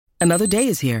Another day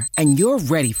is here, and you're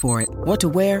ready for it. What to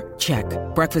wear? Check.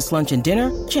 Breakfast, lunch, and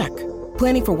dinner? Check.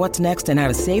 Planning for what's next and how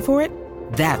to save for it?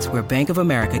 That's where Bank of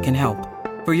America can help.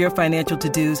 For your financial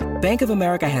to-dos, Bank of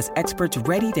America has experts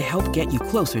ready to help get you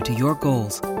closer to your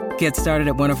goals. Get started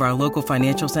at one of our local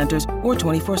financial centers or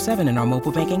 24/7 in our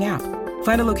mobile banking app.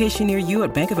 Find a location near you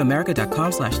at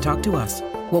bankofamerica.com/talktous.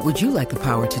 What would you like the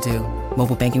power to do?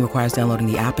 Mobile banking requires downloading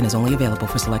the app and is only available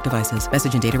for select devices.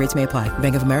 Message and data rates may apply.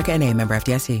 Bank of America N.A., member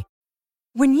FDIC.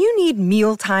 When you need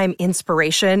mealtime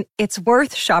inspiration, it's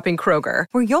worth shopping Kroger,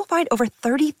 where you'll find over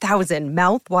 30,000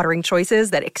 mouth-watering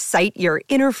choices that excite your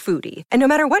inner foodie. And no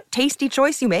matter what tasty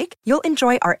choice you make, you'll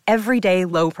enjoy our everyday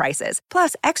low prices,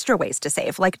 plus extra ways to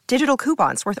save, like digital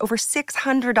coupons worth over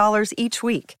 $600 each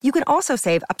week. You can also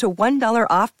save up to $1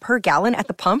 off per gallon at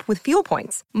the pump with fuel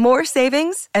points. More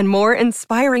savings and more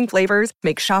inspiring flavors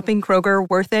make shopping Kroger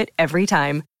worth it every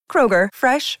time. Kroger,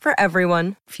 fresh for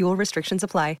everyone. Fuel restrictions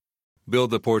apply.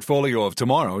 Build the portfolio of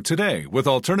tomorrow today with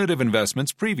alternative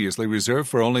investments previously reserved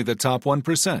for only the top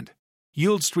 1%.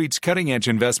 Yield Street's cutting-edge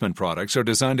investment products are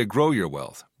designed to grow your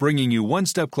wealth, bringing you one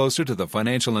step closer to the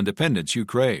financial independence you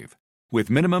crave. With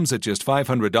minimums at just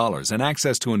 $500 and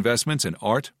access to investments in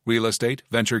art, real estate,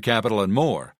 venture capital, and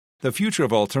more, the future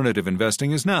of alternative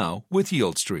investing is now with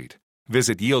Yield Street.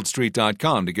 Visit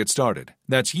yieldstreet.com to get started.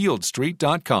 That's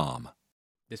yieldstreet.com.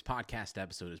 This podcast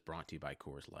episode is brought to you by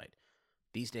Coors Light.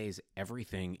 These days,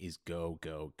 everything is go,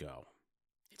 go, go.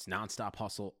 It's nonstop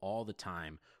hustle all the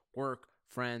time. Work,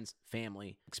 friends,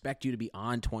 family, expect you to be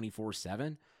on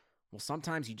 24/7. Well,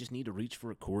 sometimes you just need to reach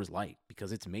for a Coors Light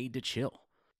because it's made to chill.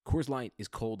 Coors Light is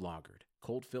cold lagered,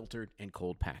 cold filtered, and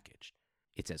cold packaged.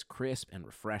 It's as crisp and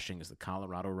refreshing as the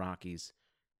Colorado Rockies.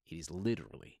 It is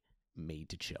literally made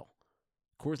to chill.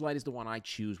 Coors Light is the one I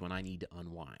choose when I need to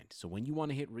unwind. So when you want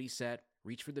to hit reset,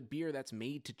 reach for the beer that's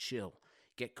made to chill.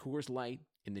 Get Coors Light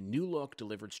in the new look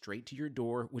delivered straight to your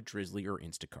door with Drizzly or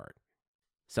Instacart.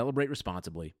 Celebrate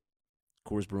responsibly.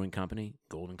 Coors Brewing Company,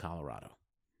 Golden, Colorado.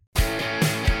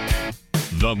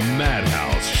 The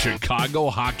Madhouse Chicago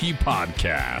Hockey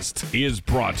Podcast is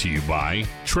brought to you by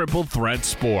Triple Threat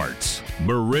Sports,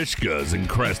 Marishka's in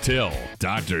Crest Hill,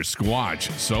 Dr.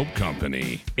 Squatch Soap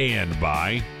Company, and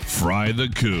by Fry the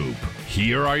Coop.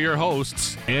 Here are your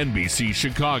hosts, NBC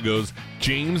Chicago's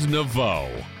James Naveau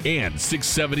and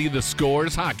 670 The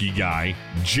Score's hockey guy,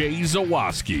 Jay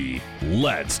Zawaski.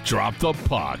 Let's drop the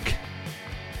puck.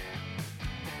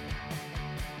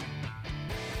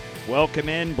 Welcome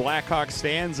in, Blackhawks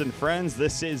fans and friends.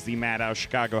 This is the Madhouse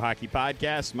Chicago Hockey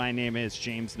Podcast. My name is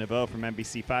James Naveau from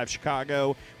NBC5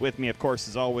 Chicago. With me, of course,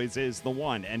 as always, is the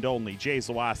one and only Jay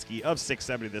Zawaski of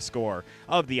 670 The Score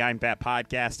of the I'm Bat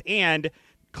Podcast, and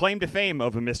claim to fame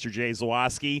of a Mr. Jay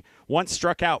Zawaski, once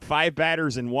struck out 5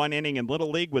 batters in 1 inning in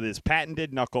Little League with his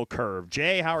patented knuckle curve.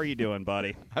 Jay, how are you doing,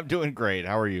 buddy? I'm doing great.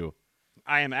 How are you?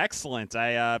 I am excellent.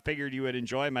 I figured you would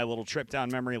enjoy my little trip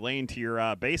down memory lane to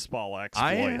your baseball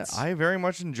exploits. I very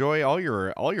much enjoy all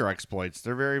your exploits.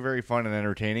 They're very, very fun and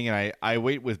entertaining, and I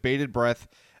wait with bated breath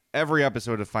every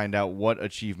episode to find out what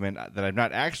achievement that I've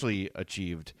not actually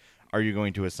achieved are you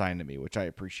going to assign to me, which I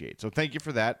appreciate. So thank you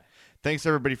for that. Thanks,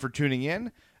 everybody, for tuning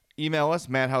in. Email us,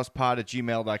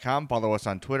 madhousepod@gmail.com. Follow us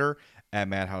on Twitter at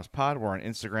madhousepod. We're on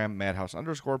Instagram,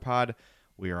 madhouse_pod.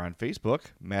 We are on Facebook,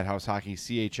 Madhouse Hockey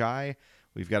CHI.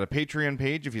 We've got a Patreon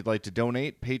page if you'd like to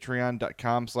donate,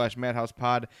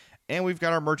 patreon.com/madhousepod. And we've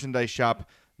got our merchandise shop,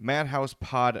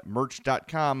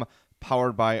 madhousepodmerch.com,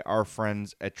 powered by our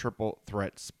friends at Triple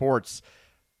Threat Sports.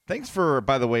 Thanks for,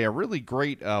 by the way, a really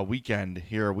great weekend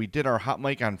here. We did our hot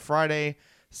mic on Friday.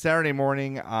 Saturday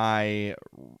morning, I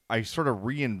sort of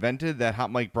reinvented that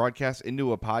hot mic broadcast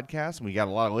into a podcast, and we got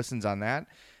a lot of listens on that.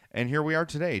 And here we are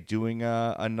today doing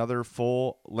another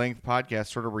full-length podcast,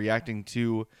 sort of reacting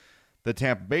to the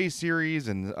Tampa Bay series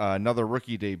and another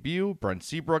rookie debut. Brent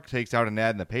Seabrook takes out an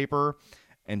ad in the paper,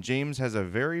 and James has a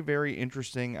very, very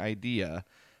interesting idea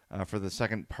for the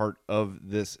second part of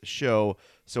this show.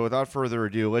 So without further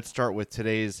ado, let's start with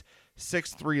today's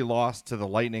 6-3 loss to the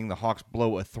Lightning. The Hawks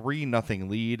blow a 3-0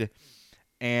 lead.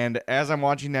 And as I'm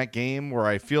watching that game where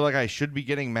I feel like I should be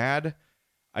getting mad,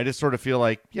 I just sort of feel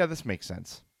like, yeah, this makes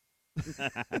sense.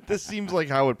 This seems like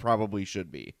how it probably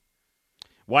should be.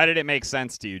 Why did it make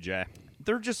sense to you, Jay?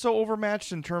 They're just so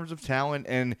overmatched in terms of talent.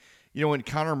 And, you know, when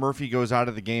Connor Murphy goes out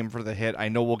of the game for the hit, I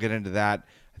know we'll get into that.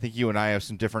 I think you and I have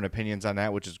some different opinions on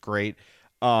that, which is great.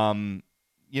 You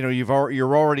know,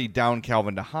 you're already down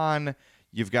Calvin DeHaan.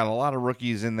 You've got a lot of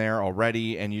rookies in there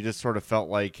already, and you just sort of felt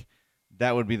like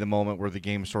that would be the moment where the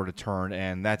game sort of turned,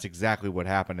 and that's exactly what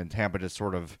happened. And Tampa just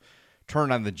sort of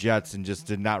turned on the Jets and just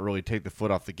did not really take the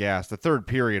foot off the gas. The third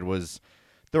period was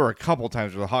there were a couple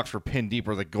times where the Hawks were pinned deep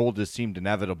where the goal just seemed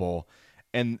inevitable.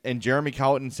 And Jeremy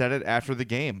Colliton said it after the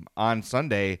game on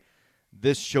Sunday.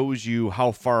 This shows you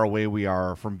how far away we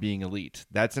are from being elite.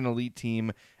 That's an elite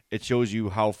team. It shows you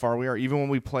how far we are. Even when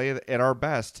we play at our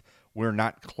best, we're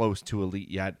not close to elite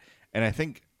yet. And I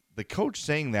think the coach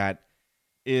saying that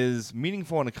is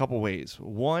meaningful in a couple ways.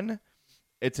 One,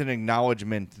 it's an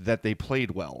acknowledgement that they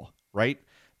played well, right?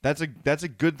 That's a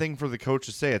good thing for the coach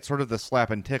to say. It's sort of the slap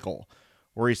and tickle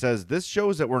where he says, this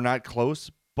shows that we're not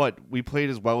close, but we played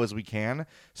as well as we can.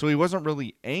 So he wasn't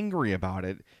really angry about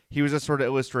it. He was just sort of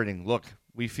illustrating, look,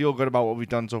 we feel good about what we've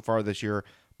done so far this year,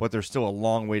 but there's still a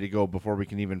long way to go before we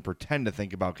can even pretend to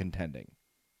think about contending.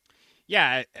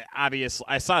 Yeah, obviously,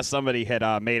 I saw somebody had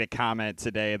made a comment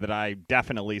today that I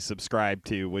definitely subscribe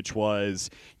to, which was,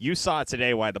 you saw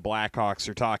today why the Blackhawks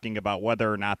are talking about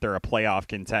whether or not they're a playoff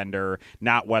contender,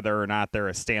 not whether or not they're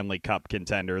a Stanley Cup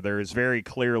contender. There is very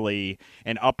clearly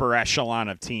an upper echelon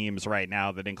of teams right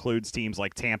now that includes teams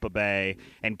like Tampa Bay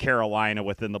and Carolina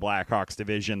within the Blackhawks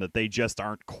division that they just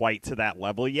aren't quite to that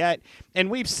level yet. And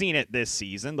we've seen it this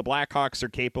season. The Blackhawks are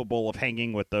capable of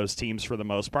hanging with those teams for the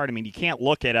most part. I mean, you can't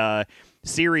look at a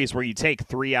series where you take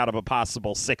 3 out of a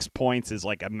possible 6 points is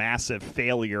like a massive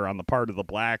failure on the part of the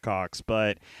Blackhawks.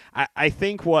 But I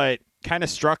think what kind of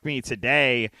struck me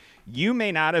today, you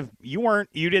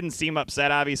didn't seem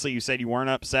upset. Obviously, you said you weren't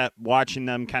upset watching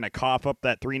them kind of cough up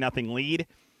that 3-0 lead.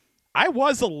 I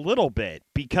was a little bit,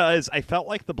 because I felt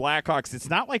like the Blackhawks, it's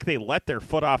not like they let their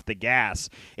foot off the gas.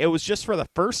 It was just for the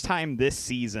first time this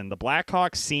season, the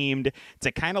Blackhawks seemed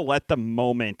to kind of let the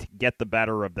moment get the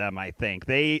better of them, I think.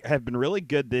 They have been really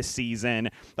good this season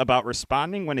about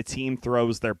responding when a team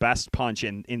throws their best punch,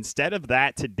 and instead of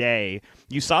that today,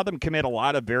 you saw them commit a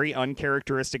lot of very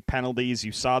uncharacteristic penalties.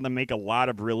 You saw them make a lot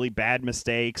of really bad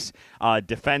mistakes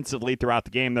defensively throughout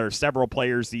the game. There are several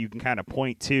players that you can kind of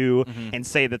point to and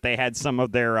say that they had some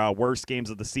of their worst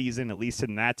games of the season, at least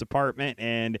in that department.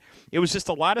 And it was just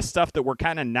a lot of stuff that we're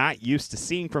kind of not used to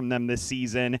seeing from them this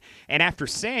season. And after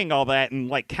saying all that and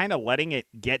like kind of letting it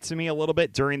get to me a little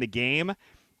bit during the game,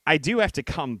 I do have to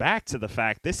come back to the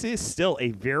fact this is still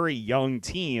a very young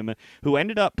team who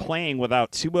ended up playing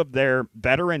without 2 of their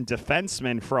veteran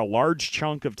defensemen for a large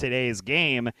chunk of today's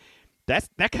game.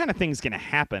 That kind of thing's going to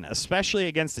happen, especially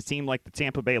against a team like the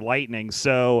Tampa Bay Lightning.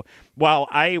 So while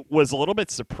I was a little bit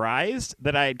surprised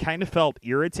that I had kind of felt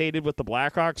irritated with the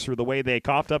Blackhawks for the way they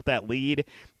coughed up that lead,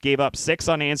 gave up 6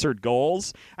 unanswered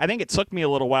goals, I think it took me a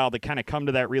little while to kind of come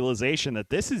to that realization that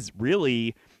this is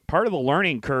really part of the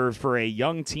learning curve for a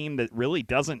young team that really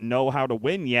doesn't know how to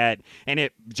win yet. And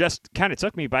it just kind of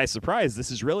took me by surprise. This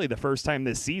is really the first time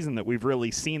this season that we've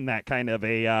really seen that kind of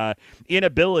a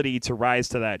inability to rise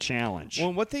to that challenge.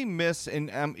 Well, what they miss,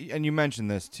 and you mentioned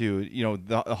this too, you know,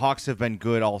 the Hawks have been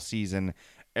good all season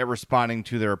at responding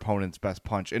to their opponent's best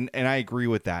punch. And I agree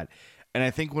with that. And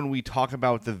I think when we talk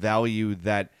about the value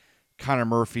that Connor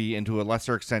Murphy and to a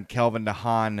lesser extent Calvin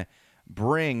DeHaan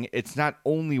bring, it's not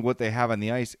only what they have on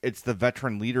the ice, it's the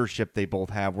veteran leadership they both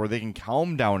have where they can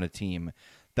calm down a team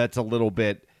that's a little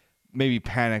bit maybe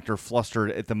panicked or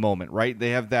flustered at the moment, right?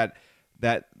 They have that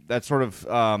sort of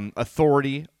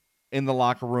authority in the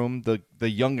locker room. The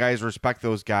young guys respect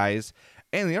those guys.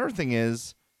 And the other thing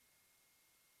is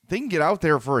they can get out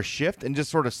there for a shift and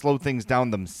just sort of slow things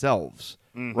down themselves,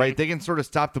 right? They can sort of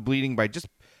stop the bleeding by just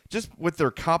with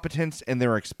their competence and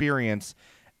their experience.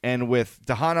 And with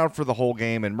DeHaan out for the whole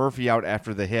game and Murphy out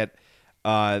after the hit,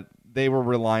 they were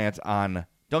reliant on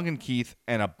Duncan Keith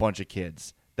and a bunch of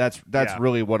kids. That's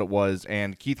really what it was.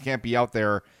 And Keith can't be out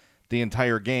there the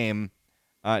entire game,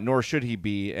 nor should he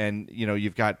be. And, you know,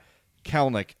 you've got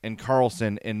Kalynuk and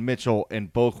Carlson and Mitchell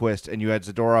and Boquist, and you had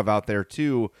Zadorov out there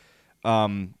too.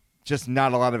 Just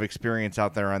not a lot of experience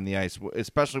out there on the ice,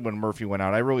 especially when Murphy went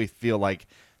out. I really feel like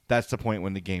that's the point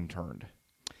when the game turned.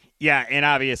 Yeah, and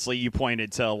obviously you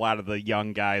pointed to a lot of the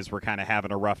young guys were kind of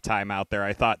having a rough time out there.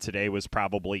 I thought today was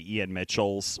probably Ian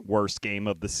Mitchell's worst game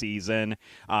of the season.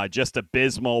 Just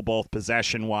abysmal, both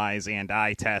possession-wise and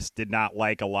eye test. Did not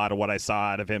like a lot of what I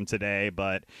saw out of him today,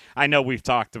 but I know we've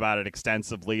talked about it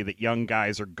extensively that young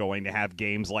guys are going to have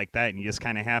games like that, and you just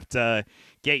kind of have to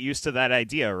get used to that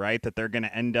idea, right, that they're going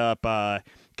to end up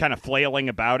kind of flailing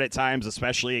about at times,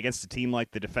 especially against a team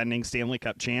like the defending Stanley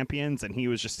Cup champions. And he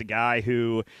was just a guy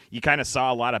who you kind of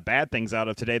saw a lot of bad things out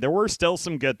of today. There were still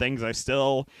some good things. I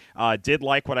still did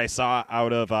like what I saw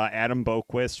out of Adam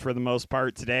Boquist for the most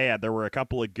part today. There were a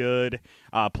couple of good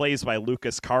plays by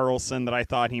Lucas Carlson that I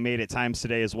thought he made at times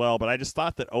today as well. But I just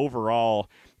thought that overall,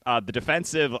 the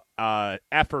defensive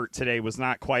effort today was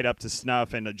not quite up to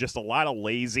snuff, and just a lot of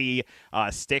lazy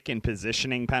stick and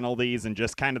positioning penalties and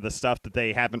just kind of the stuff that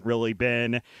they haven't really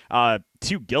been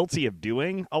too guilty of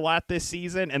doing a lot this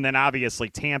season. And then obviously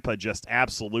Tampa just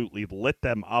absolutely lit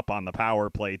them up on the power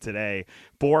play today.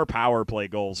 4 power play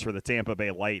goals for the Tampa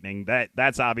Bay Lightning.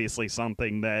 That's obviously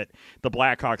something that the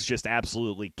Blackhawks just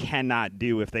absolutely cannot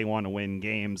do if they want to win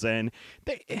games. And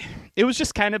it was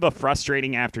just kind of a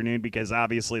frustrating afternoon because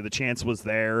obviously the chance was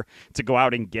there to go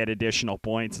out and get additional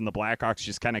points, and the Blackhawks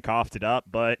just kind of coughed it up.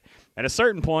 But at a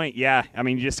certain point, yeah, I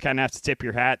mean, you just kind of have to tip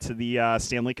your hat to the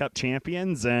Stanley Cup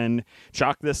champions and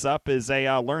chalk this up as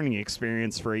a learning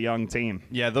experience for a young team.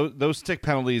 Yeah, those stick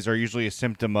penalties are usually a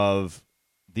symptom of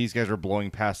these guys are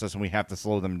blowing past us and we have to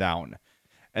slow them down.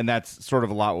 And that's sort of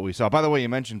a lot what we saw. By the way, you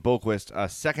mentioned Boquist,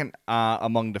 second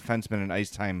among defensemen in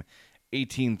ice time,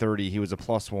 1830. He was a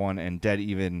 +1 and dead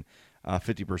even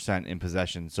 50% in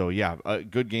possession. So, yeah, a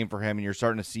good game for him, and you're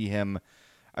starting to see him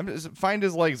find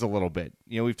his legs a little bit.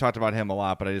 You know, we've talked about him a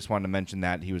lot, but I just wanted to mention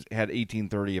that he had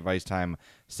 1830 of ice time,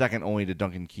 second only to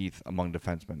Duncan Keith among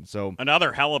defensemen. So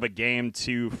another hell of a game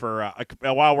too. For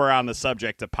while we're on the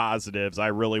subject of positives, I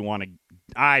really want to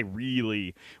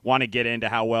get into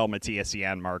how well Matthias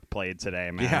Janmark played today,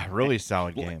 man. Yeah, really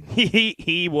solid game.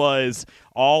 He was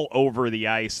all over the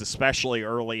ice, especially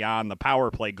early on. The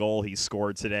power play goal he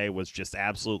scored today was just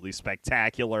absolutely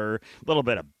spectacular. A little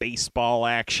bit of baseball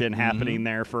action happening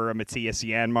there for Matthias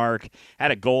Janmark.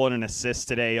 Had a goal and an assist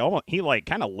today. He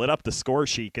kind of lit up the score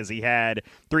sheet because he had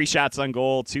 3 shots on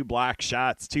goal, 2 block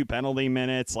shots, 2 penalty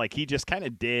minutes. Like, he just kind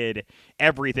of did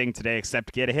everything today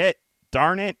except get a hit.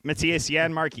 Darn it, Matthias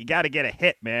Janmark, you got to get a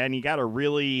hit, man. You got to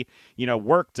really,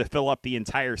 work to fill up the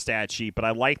entire stat sheet. But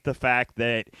I like the fact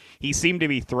that he seemed to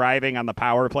be thriving on the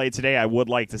power play today. I would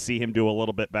like to see him do a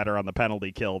little bit better on the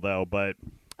penalty kill, though. But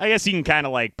I guess you can kind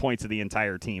of point to the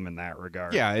entire team in that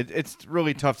regard. Yeah, it's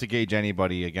really tough to gauge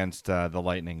anybody against the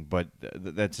Lightning, but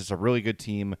that's just a really good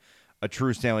team, a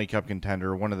true Stanley Cup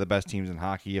contender, one of the best teams in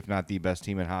hockey, if not the best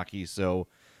team in hockey. So,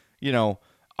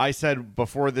 I said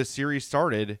before this series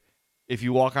started, if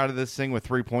you walk out of this thing with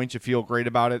 3 points, you feel great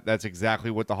about it. That's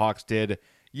exactly what the Hawks did.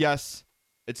 Yes,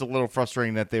 it's a little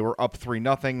frustrating that they were up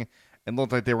 3-0 and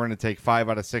looked like they were going to take 5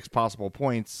 out of 6 possible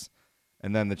points.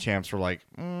 And then the champs were like,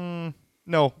 no,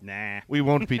 nah, we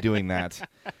won't be doing that.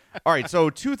 All right, so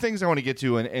 2 things I want to get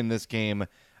to in this game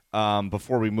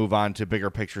before we move on to bigger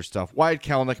picture stuff. Wyatt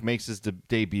Kalynuk makes his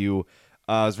debut.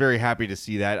 I was very happy to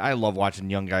see that. I love watching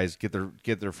young guys get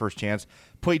their first chance.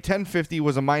 Played 1050,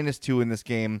 was a -2 in this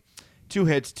game. 2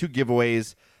 hits, 2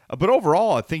 giveaways. But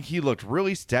overall, I think he looked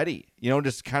really steady.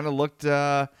 Just kind of looked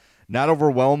not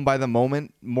overwhelmed by the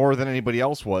moment more than anybody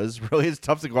else was. Really, it's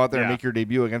tough to go out there and make your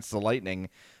debut against the Lightning.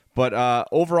 But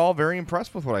overall, very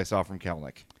impressed with what I saw from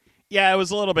Kalynuk. Yeah, it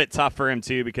was a little bit tough for him,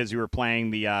 too, because you were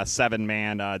playing the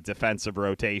 7-man defensive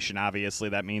rotation. Obviously,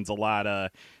 that means a lot of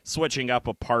switching up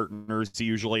of partners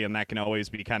usually, and that can always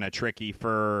be kind of tricky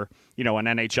for, an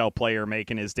NHL player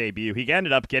making his debut. He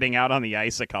ended up getting out on the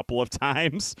ice a couple of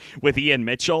times with Ian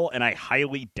Mitchell, and I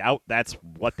highly doubt that's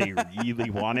what they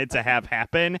really wanted to have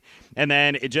happen. And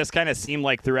then it just kind of seemed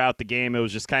like throughout the game, it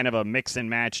was just kind of a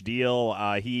mix-and-match deal.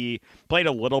 He played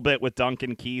a little bit with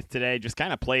Duncan Keith today, just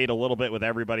kind of played a little bit with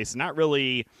everybody, so not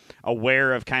really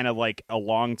aware of kind of like a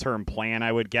long-term plan,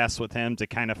 I would guess, with him to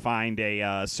kind of find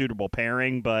a suitable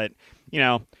pairing. But,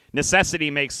 necessity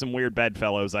makes some weird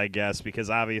bedfellows, I guess, because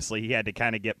obviously he had to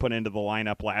kind of get put into the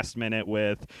lineup last minute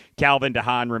with Calvin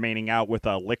DeHaan remaining out with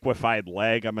a liquefied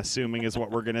leg, I'm assuming is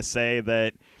what we're going to say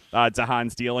that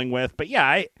DeHaan's dealing with. But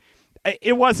yeah,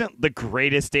 it wasn't the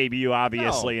greatest debut,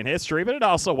 obviously, in history, but it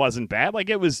also wasn't bad. Like,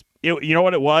 you know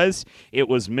what it was? It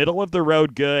was middle of the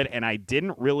road good, and I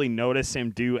didn't really notice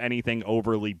him do anything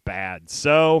overly bad.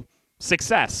 So,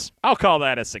 success. I'll call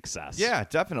that a success. Yeah,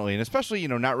 definitely. And especially,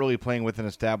 not really playing with an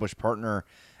established partner.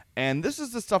 And this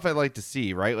is the stuff I like to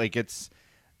see, right? Like,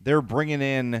 they're bringing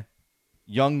in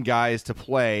young guys to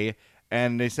play,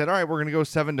 and they said, all right, we're going to go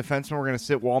 7 defensemen. We're going to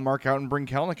sit Wallmark out and bring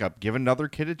Kalynuk up. Give another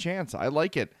kid a chance. I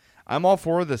like it. I'm all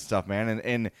for this stuff, man.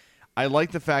 And I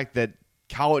like the fact that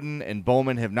Colliton and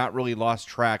Bowman have not really lost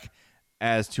track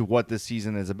as to what this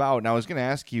season is about. And I was going to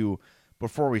ask you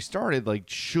before we started,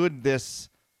 should this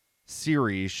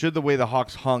series, should the way the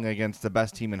Hawks hung against the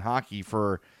best team in hockey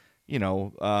for,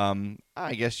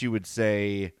 I guess you would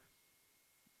say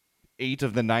 8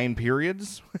 of the 9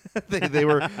 periods, they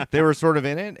were sort of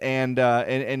in it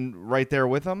and right there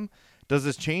with them. Does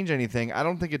this change anything? I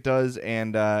don't think it does,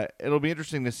 and it'll be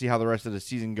interesting to see how the rest of the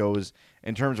season goes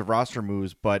in terms of roster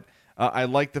moves. But I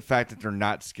like the fact that they're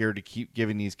not scared to keep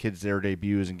giving these kids their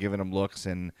debuts and giving them looks.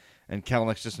 And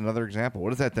Kalynuk's just another example.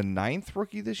 What is that, the 9th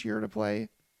rookie this year to play?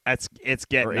 It's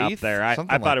getting up there. I thought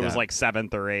like it was that. like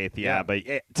 7th or 8th. Yeah. But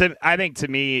I think to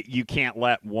me, you can't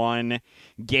let one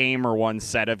game or one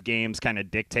set of games kind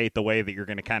of dictate the way that you're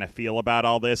going to kind of feel about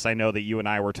all this. I know that you and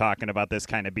I were talking about this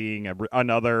kind of being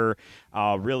another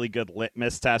really good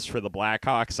litmus test for the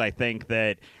Blackhawks. I think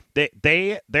that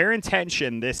their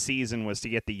intention this season was to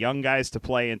get the young guys to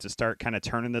play and to start kind of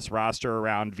turning this roster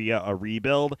around via a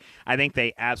rebuild. I think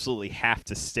they absolutely have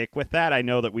to stick with that. I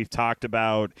know that we've talked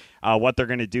about what they're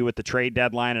going to do with the trade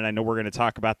deadline, and I know we're going to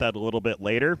talk about that a little bit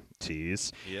later.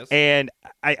 Tease. Yes. And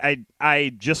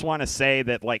I just want to say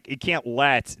that, like, you can't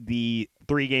let the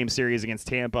 3-game series against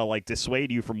Tampa like dissuade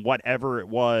you from whatever it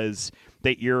was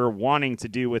that you're wanting to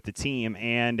do with the team.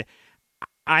 And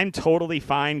I'm totally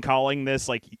fine calling this,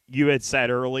 like you had said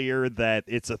earlier, that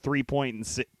it's a 3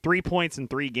 points in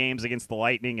 3 games against the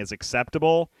Lightning is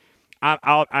acceptable.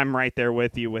 I'm right there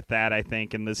with you with that, I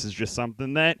think, and this is just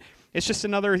something that it's just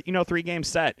another 3-game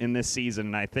set in this season,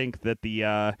 and I think that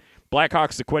the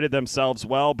Blackhawks acquitted themselves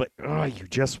well, but you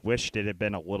just wished it had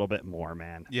been a little bit more,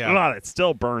 man. Yeah, it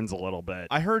still burns a little bit.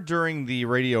 I heard during the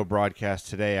radio broadcast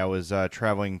today, I was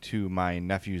traveling to my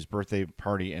nephew's birthday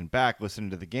party and back, listening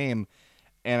to the game.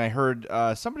 And I heard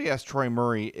somebody ask Troy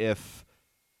Murray if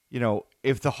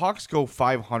the Hawks go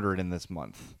 500 in this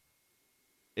month,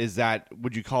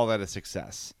 would you call that a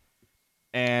success?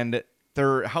 And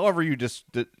whatever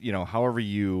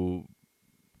you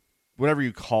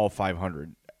call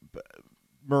 500,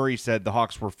 Murray said the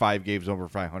Hawks were 5 games over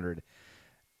 500,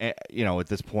 at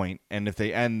this point. And if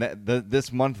they end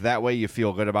this month that way, you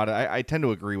feel good about it. I tend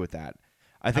to agree with that.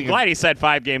 I'm glad he said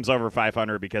 5 games over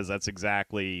 500 because that's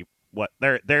exactly what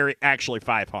they're actually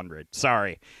 500.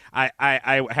 Sorry,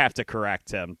 I have to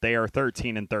correct him. They are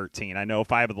 13-13. I know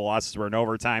 5 of the losses were in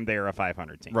overtime. They are a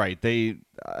 500 team. Right. They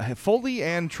Foley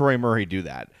and Troy Murray do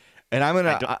that, and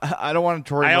I don't want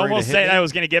Troy. I Murray almost to hit said me. I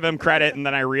was going to give him credit, and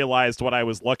then I realized what I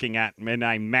was looking at, and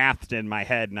I mathed in my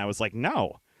head, and I was like,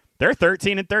 no, they're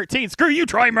 13-13. Screw you,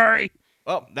 Troy Murray.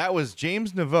 Well, that was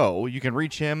James Naveau. You can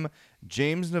reach him,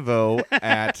 James Naveau,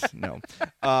 at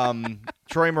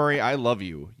Troy Murray, I love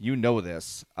you. You know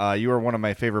this. You are one of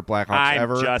my favorite Blackhawks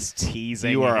ever. I'm just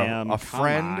teasing You are him. a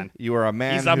friend. You are a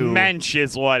man He's a mensch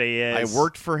is what he is. I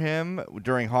worked for him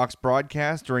during Hawks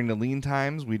broadcast, during the lean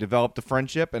times. We developed a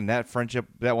friendship, and that friendship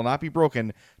that will not be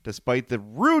broken despite the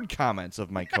rude comments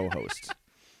of my co-host.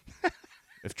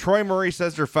 If Troy Murray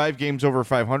says they're 5 games over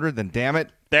 500, then damn it,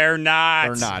 they're not.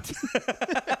 They're not.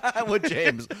 With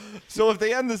James. So if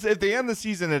they end the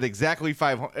season at exactly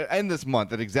end this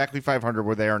month at exactly 500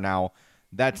 where they are now,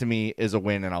 that to me is a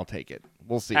win, and I'll take it.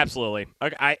 We'll see. Absolutely.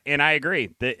 I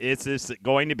agree that it's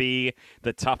going to be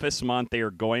the toughest month they are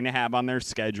going to have on their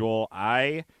schedule.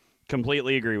 I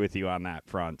completely agree with you on that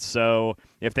front. So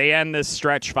if they end this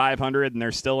stretch 500 and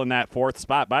they're still in that 4th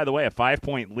spot, by the way, a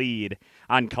 5-point lead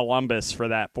on Columbus for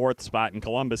that 4th spot, and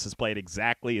Columbus has played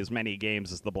exactly as many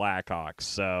games as the Blackhawks.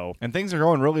 So, and things are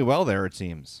going really well there, it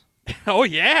seems. Oh,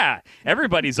 yeah.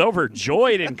 Everybody's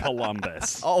overjoyed in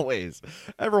Columbus. Always.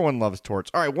 Everyone loves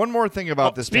Torts. All right, one more thing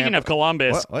about this. Speaking of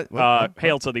Columbus, what?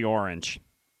 Hail to the Orange.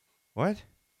 What?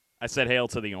 I said hail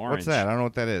to the Orange. What's that? I don't know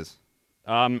what that is.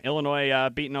 Illinois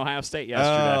beating Ohio State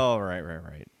yesterday. Oh, right.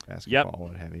 Basketball,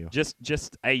 what have you.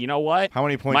 Just hey, you know what? How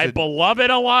many points? My beloved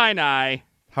Illini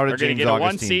How did are going to James get a Augustine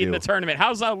 1 seed in do? the tournament.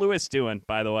 How's Lewis doing,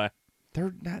 by the way?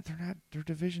 They're not. They're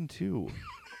Division II.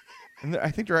 And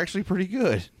I think they're actually pretty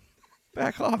good.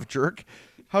 Back off, jerk.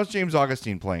 How's James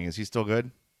Augustine playing? Is he still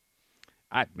good?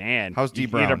 Man. How's D. You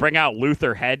Brown? going to bring out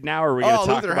Luther Head now, or are we going to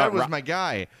talk Luther about Head was my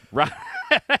guy. Right.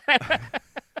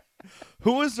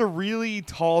 Who was the really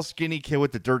tall, skinny kid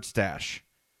with the dirt stash?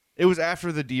 It was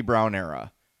after the D. Brown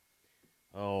era.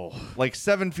 Oh. Like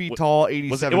 7 feet tall,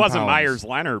 87 It wasn't pounds. Myers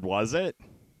Leonard, was it?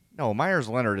 No, Myers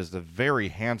Leonard is the very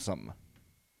handsome.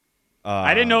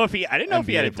 I didn't know if he had a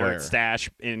NBA player. dirt stash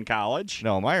in college.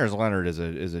 No, Myers Leonard is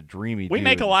a dreamy We dude.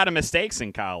 make a lot of mistakes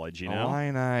in college, you know.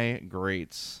 Illini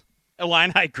greats.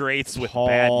 Illini greats with Tall,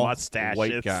 bad mustaches.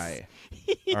 white guy.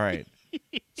 All right.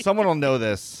 Someone will know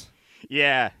this.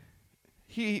 Yeah.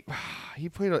 He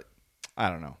played I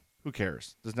don't know. Who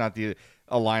cares? This is not the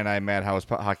Illini Madhouse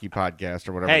Hockey Podcast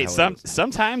or whatever. Hey, the hell it is.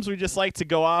 sometimes we just like to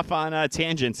go off on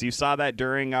tangents. You saw that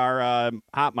during our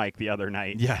hot mic the other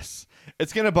night. Yes.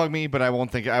 It's going to bug me, but I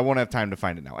won't have time to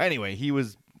find it now. Anyway.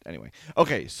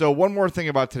 Okay, so one more thing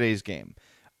about today's game.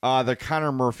 The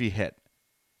Connor Murphy hit.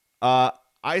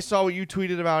 I saw what you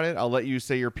tweeted about it. I'll let you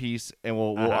say your piece, and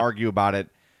we'll argue about it.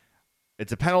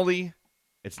 It's a penalty.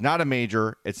 It's not a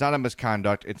major. It's not a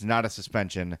misconduct. It's not a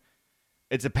suspension.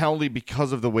 It's a penalty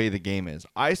because of the way the game is.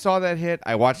 I saw that hit.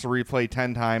 I watched the replay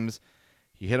 10 times.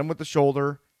 He hit him with the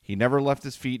shoulder. He never left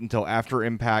his feet until after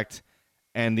impact.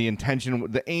 And the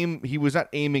intention, the aim, he was not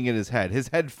aiming at his head. His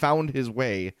head found his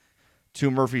way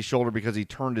to Murphy's shoulder because he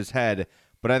turned his head.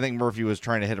 But I think Murphy was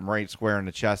trying to hit him right square in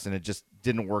the chest, and it just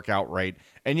didn't work out right.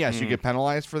 And yes, you get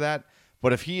penalized for that.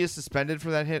 But if he is suspended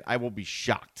for that hit, I will be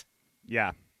shocked.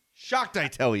 Yeah. Shocked, I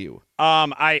tell you.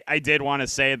 I did want to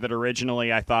say that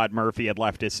originally I thought Murphy had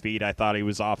left his feet. I thought he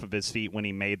was off of his feet when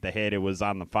he made the hit. It was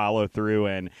on the follow-through,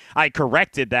 and I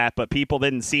corrected that, but people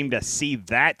didn't seem to see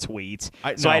that tweet.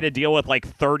 I had to deal with like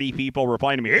 30 people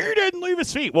replying to me, he didn't leave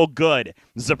his feet. Well, good.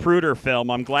 Zapruder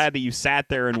film. I'm glad that you sat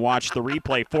there and watched the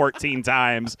replay 14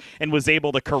 times and was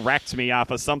able to correct me off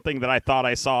of something that I thought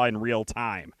I saw in real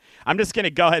time. I'm just going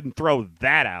to go ahead and throw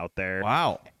that out there.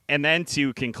 Wow. And then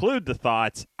to conclude the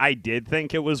thoughts, I did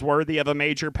think it was worthy of a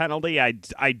major penalty.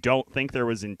 I don't think there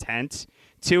was intent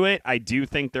to it. I do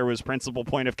think there was principal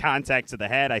point of contact to the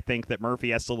head. I think that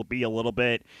Murphy has to be a little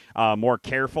bit more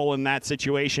careful in that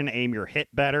situation, aim your hit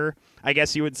better, I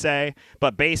guess you would say.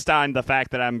 But based on the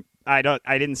fact that I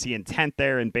didn't see intent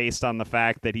there, and based on the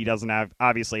fact that he doesn't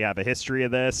obviously have a history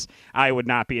of this, I would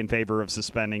not be in favor of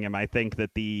suspending him. I think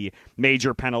that the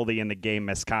major penalty in the game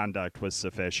misconduct was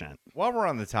sufficient. While we're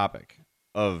on the topic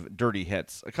of dirty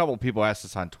hits, a couple of people asked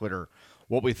us on Twitter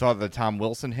what we thought of the Tom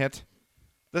Wilson hit.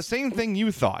 The same thing you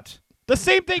thought. The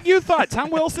same thing you thought.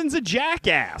 Tom Wilson's a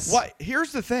jackass. What?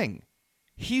 Here's the thing.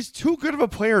 He's too good of a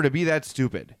player to be that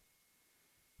stupid.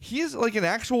 He is like an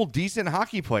actual decent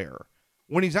hockey player.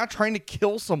 When he's not trying to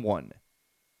kill someone.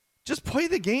 Just play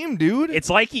the game, dude. It's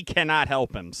like he cannot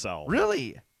help himself.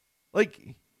 Really?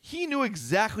 Like, he knew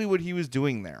exactly what he was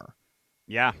doing there.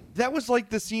 Yeah. That was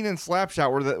like the scene in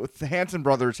Slapshot where the Hanson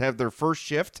brothers have their first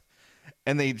shift,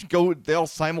 and they'll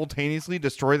simultaneously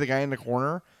destroy the guy in the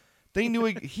corner. He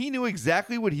knew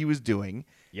exactly what he was doing.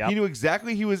 Yep. He knew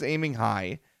exactly he was aiming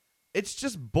high. It's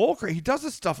just bullcrap. He does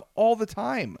this stuff all the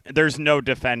time. There's no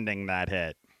defending that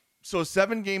hit. So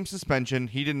 7-game suspension.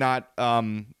 He did not.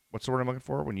 What's the word I'm looking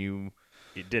for? When you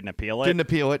didn't appeal it. Didn't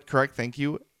appeal it. Correct. Thank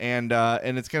you. And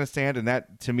it's going to stand. And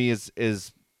that to me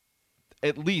is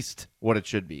at least what it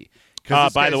should be.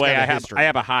 By the way, I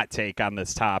have a hot take on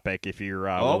this topic. If you're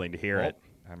willing to hear it,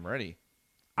 I'm ready.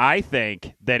 I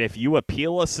think that if you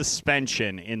appeal a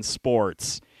suspension in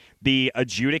sports, the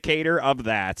adjudicator of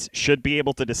that should be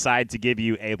able to decide to give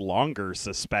you a longer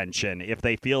suspension if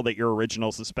they feel that your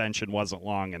original suspension wasn't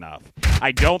long enough.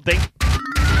 I don't think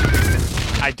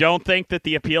that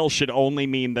the appeal should only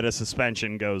mean that a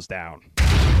suspension goes down.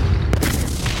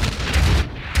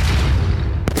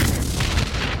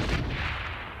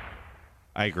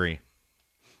 I agree.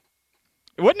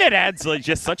 Wouldn't it add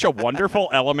just such a wonderful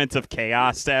element of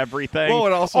chaos to everything? Well,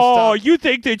 it also you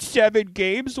think that 7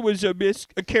 games was a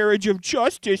miscarriage of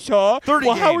justice, huh? 30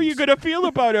 well, games. How are you going to feel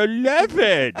about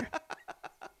 11?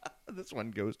 This one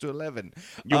goes to 11.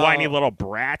 You whiny little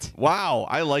brat. Wow,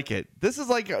 I like it. This is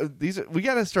like we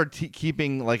got to start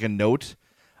keeping like a note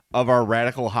of our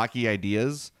radical hockey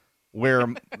ideas. Where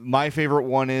my favorite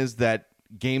one is that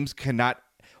games cannot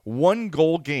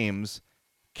 1-goal games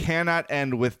cannot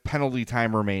end with penalty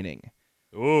time remaining.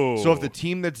 Ooh. So if the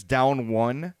team that's down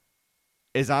 1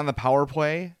 is on the power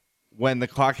play when the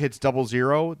clock hits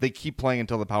 0-0, they keep playing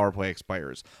until the power play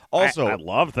expires. Also, I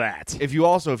love that. If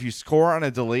you score on a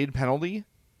delayed penalty,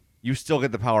 you still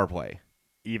get the power play.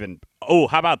 How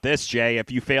about this, Jay?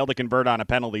 If you fail to convert on a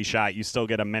penalty shot, you still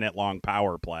get a minute-long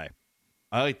power play.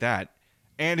 I like that.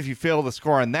 And if you fail to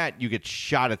score on that, you get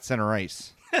shot at center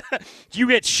ice. You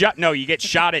get shot. No, you get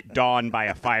shot at dawn by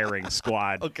a firing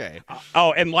squad. Okay.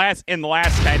 And in the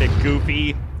last kind of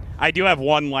goofy, I do have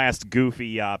one last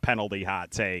goofy penalty hot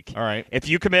take. All right. If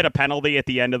you commit a penalty at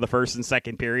the end of the first and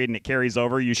second period and it carries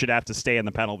over, you should have to stay in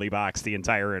the penalty box the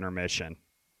entire intermission.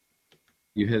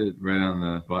 You hit it right on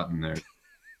the button there.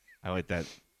 I like that.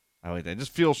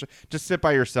 Just sit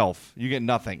by yourself. You get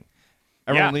nothing.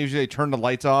 Everyone leaves you. They turn the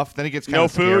lights off. Then it gets kind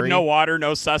of scary. No food, no water,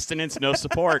 no sustenance, no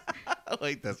support. I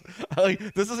like this.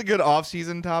 This is a good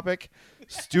off-season topic.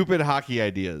 Stupid hockey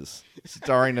ideas,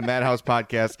 starring the Madhouse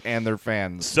Podcast and their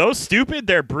fans. So stupid,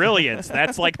 they're brilliant.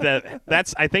 That's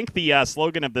I think the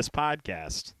slogan of this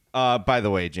podcast. By the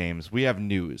way, James, we have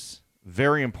news.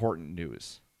 Very important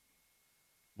news.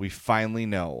 We finally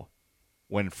know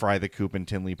when Fry the Coop in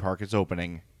Tinley Park is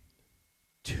opening.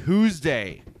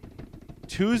 Tuesday,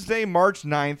 March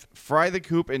 9th, Fry the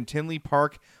Coop in Tinley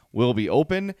Park will be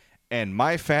open, and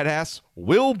my fat ass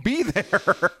will be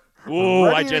there. Ooh,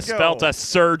 I ready to just go. felt a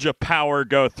surge of power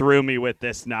go through me with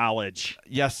this knowledge.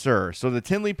 Yes, sir. So the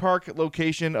Tinley Park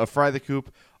location of Fry the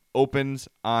Coop opens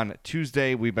on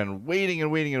Tuesday. We've been waiting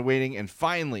and waiting and waiting, and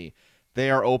finally they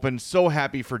are open. So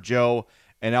happy for Joe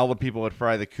and all the people at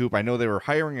Fry the Coop. I know they were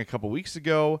hiring a couple weeks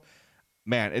ago.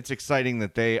 Man, it's exciting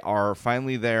that they are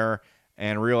finally there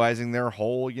and realizing their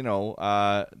whole,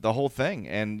 the whole thing.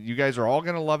 And you guys are all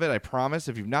going to love it, I promise.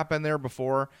 If you've not been there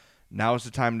before, now's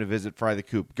the time to visit Fry the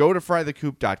Coop. Go to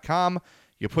frythecoop.com.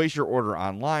 You place your order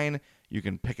online. You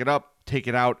can pick it up, take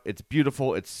it out. It's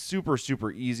beautiful. It's super,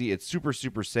 super easy. It's super,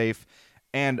 super safe.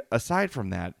 And aside from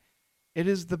that, it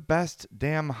is the best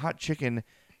damn hot chicken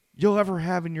you'll ever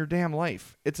have in your damn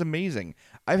life. It's amazing.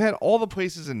 I've had all the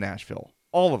places in Nashville,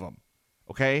 all of them.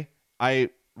 Okay? I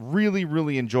really,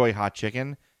 really enjoy hot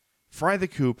chicken. Fry the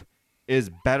Coop is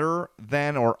better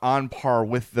than or on par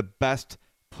with the best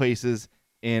places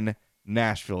in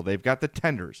Nashville. They've got the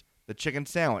tenders, the chicken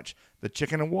sandwich, the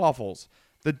chicken and waffles,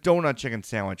 the donut chicken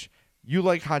sandwich. You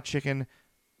like hot chicken,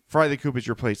 Fry the Coop is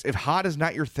your place. If hot is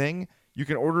not your thing, you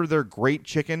can order their great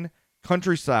chicken,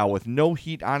 country style, with no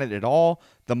heat on it at all.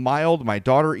 The mild, my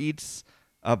daughter eats,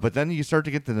 but then you start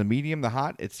to get to the medium, the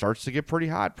hot, it starts to get pretty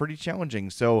hot, pretty challenging.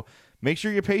 So make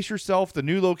sure you pace yourself. The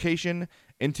new location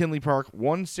in Tinley Park,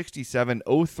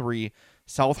 16703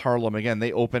 South Harlem. Again,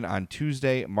 they open on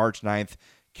Tuesday, March 9th.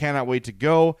 Cannot wait to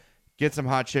go get some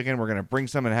hot chicken. We're going to bring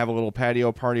some and have a little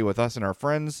patio party with us and our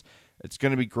friends. It's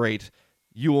going to be great.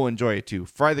 You will enjoy it too.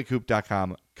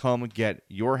 Frythecoop.com. Come get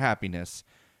your happiness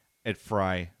at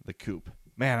Fry the Coop.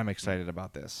 Man, I'm excited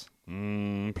about this.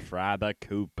 Fry the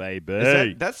Coop,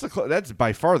 baby. That's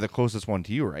by far the closest one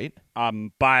to you, right?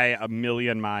 By a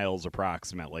million miles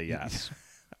approximately, yes.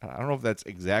 I don't know if that's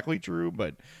exactly true,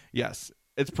 but yes,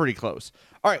 it's pretty close.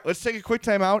 All right, let's take a quick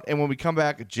time out, and when we come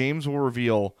back, James will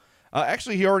reveal.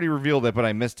 Actually, he already revealed it, but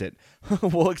I missed it.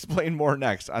 We'll explain more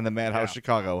next on the Madhouse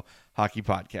Chicago Hockey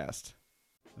Podcast.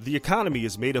 The economy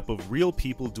is made up of real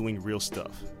people doing real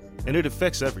stuff, and it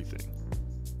affects everything.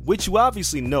 Which you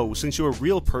obviously know since you're a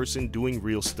real person doing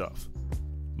real stuff.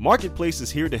 Marketplace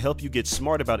is here to help you get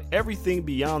smart about everything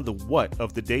beyond the what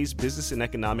of the day's business and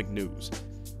economic news.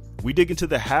 We dig into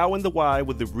the how and the why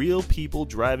with the real people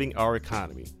driving our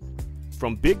economy.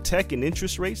 From big tech and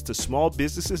interest rates to small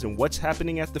businesses and what's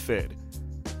happening at the Fed.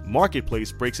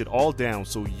 Marketplace breaks it all down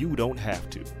so you don't have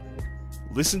to.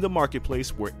 Listen to Marketplace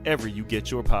wherever you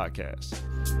get your podcasts.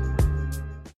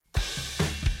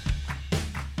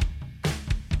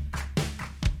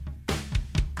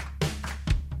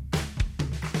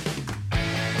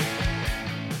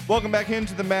 Welcome back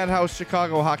into the Madhouse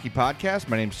Chicago Hockey Podcast.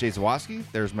 My name is Jay Zawoski.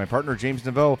 There's my partner, James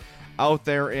Naveau, out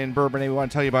there in Bourbonnais. We want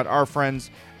to tell you about our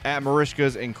friends at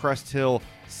Marishka's in Crest Hill,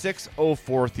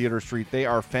 604 Theater Street. They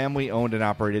are family-owned and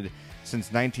operated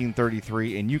since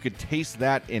 1933, and you could taste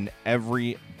that in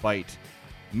every bite.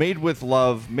 Made with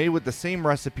love, made with the same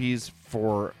recipes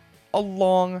for a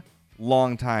long,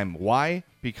 long time. Why?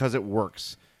 Because it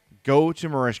works. Go to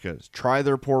Marishka's. Try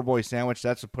their poor boy sandwich.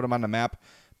 That's what put them on the map.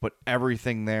 But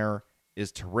everything there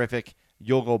is terrific.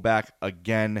 You'll go back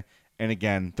again and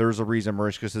again. There's a reason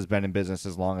Marishka's has been in business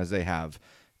as long as they have,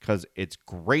 because it's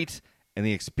great and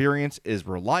the experience is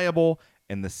reliable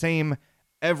and the same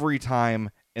every time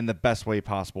in the best way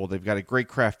possible. They've got a great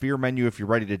craft beer menu if you're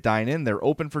ready to dine in. They're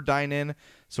open for dine-in,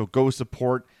 so go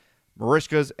support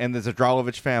Marishka's and the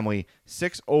Zadralovich family,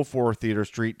 604 Theater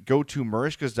Street. Go to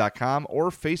marishkas.com or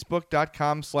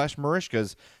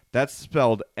facebook.com/Marishkas. That's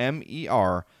spelled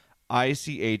Merickhkas.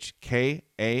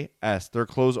 They're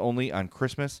closed only on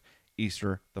Christmas,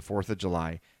 Easter, the 4th of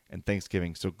July, and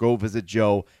Thanksgiving. So go visit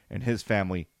Joe and his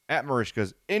family at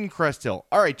Marishka's in Crest Hill.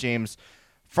 All right, James.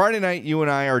 Friday night, you and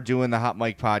I are doing the Hot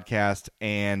Mic podcast,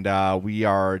 and we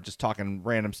are just talking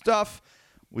random stuff.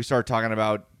 We start talking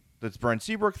about this Brent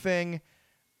Seabrook thing.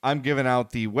 I'm giving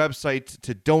out the website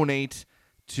to donate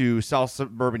to South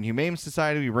Suburban Humane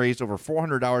Society. We raised over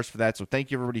 $400 for that, so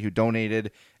thank you everybody who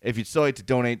donated. If you'd still like to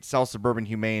donate,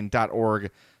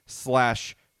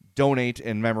 southsuburbanhumane.org/donate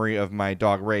in memory of my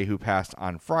dog Ray, who passed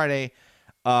on Friday.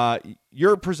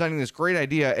 You're presenting this great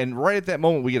idea, and right at that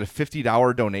moment, we get a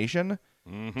 $50 donation.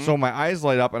 Mm-hmm. So my eyes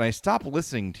light up, and I stop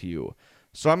listening to you.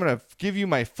 So I'm going to give you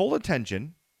my full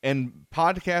attention, and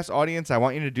podcast audience, I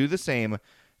want you to do the same.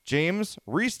 James,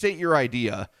 restate your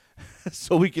idea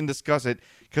so we can discuss it,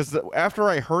 because after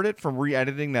I heard it from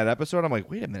re-editing that episode, I'm like,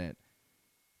 wait a minute.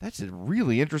 That's a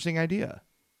really interesting idea.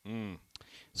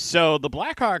 So the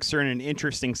Blackhawks are in an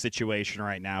interesting situation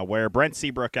right now where Brent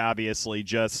Seabrook obviously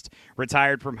just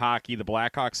retired from hockey. The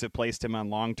Blackhawks have placed him on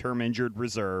long-term injured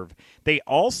reserve. They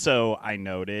also, I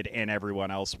noted, and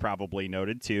everyone else probably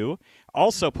noted too,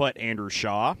 Also put Andrew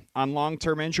Shaw on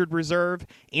long-term injured reserve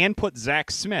and put Zach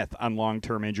Smith on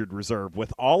long-term injured reserve.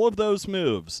 With all of those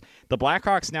moves, the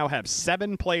Blackhawks now have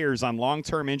 7 players on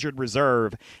long-term injured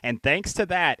reserve, and thanks to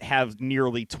that have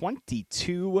nearly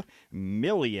 $22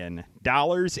 million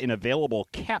in available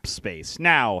cap space.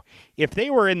 Now, if they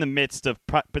were in the midst of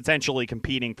potentially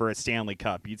competing for a Stanley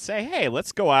Cup, you'd say, hey,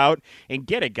 let's go out and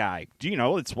get a guy.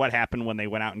 It's what happened when they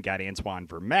went out and got Antoine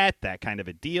Vermette, that kind of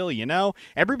a deal,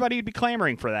 Everybody would be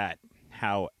clamoring for that.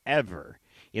 However,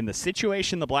 in the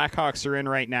situation the Blackhawks are in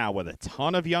right now with a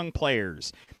ton of young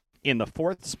players in the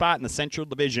 4th spot in the Central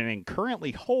Division and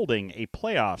currently holding a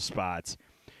playoff spot,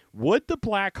 would the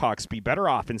Blackhawks be better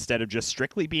off, instead of just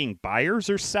strictly being buyers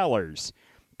or sellers,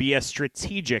 be a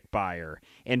strategic buyer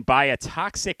and buy a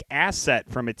toxic asset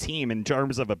from a team in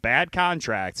terms of a bad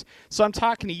contract? So I'm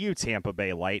talking to you, Tampa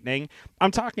Bay Lightning.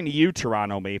 I'm talking to you,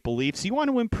 Toronto Maple Leafs. You want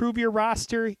to improve your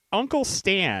roster? Uncle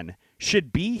Stan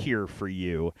should be here for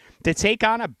you to take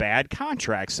on a bad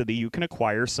contract so that you can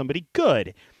acquire somebody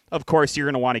good. Of course, you're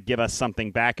going to want to give us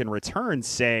something back in return,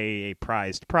 say a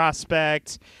prized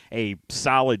prospect, a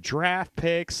solid draft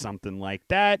pick, something like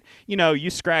that. You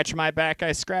scratch my back,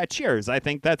 I scratch yours. I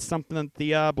think that's something that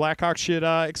the Blackhawks should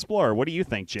explore. What do you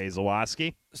think, Jay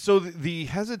Zawoski? So the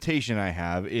hesitation I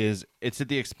have is it's at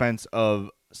the expense of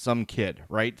some kid,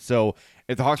 right? So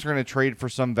if the Hawks are going to trade for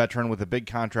some veteran with a big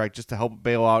contract just to help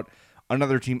bail out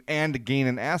another team and to gain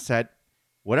an asset,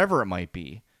 whatever it might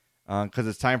be, because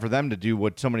it's time for them to do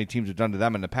what so many teams have done to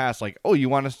them in the past. Like, oh, you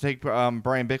want us to take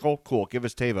Brian Bickle? Cool, give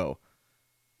us Tavo.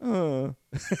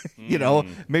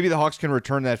 Maybe the Hawks can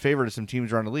return that favor to some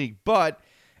teams around the league, but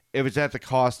if it's at the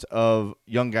cost of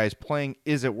young guys playing,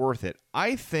 is it worth it?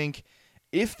 I think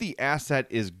if the asset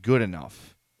is good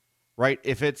enough, right,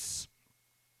 if it's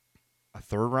a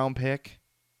 3rd-round pick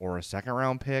or a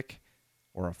 2nd-round pick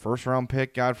or a 1st-round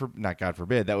pick, not God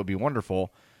forbid, that would be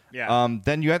wonderful. Yeah.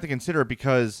 Then you have to consider it,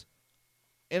 because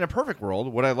in a perfect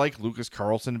world, would I like Lucas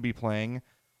Carlson to be playing?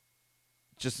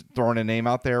 Just throwing a name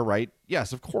out there, right?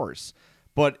 Yes, of course.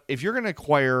 But if you're going to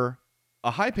acquire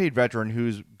a high-paid veteran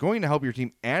who's going to help your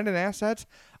team and an asset,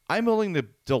 I'm willing to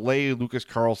delay Lucas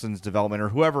Carlson's development, or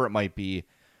whoever it might be,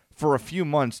 for a few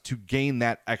months to gain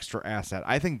that extra asset.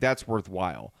 I think that's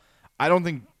worthwhile. I don't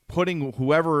think putting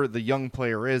whoever the young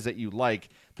player is that you like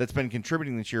that's been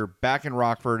contributing this year back in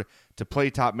Rockford to play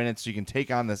top minutes so you can take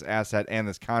on this asset and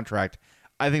this contract,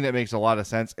 I think that makes a lot of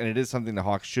sense, and it is something the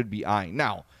Hawks should be eyeing.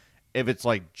 Now, if it's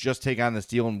like, just take on this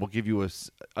deal and we'll give you a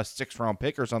 6th-round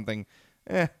pick or something,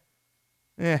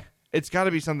 it's got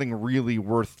to be something really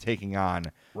worth taking on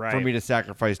for me to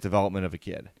sacrifice development of a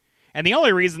kid. And the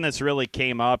only reason this really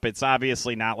came up, it's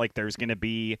obviously not like there's going to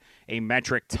be a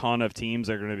metric ton of teams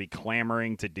that are going to be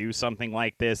clamoring to do something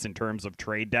like this in terms of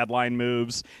trade deadline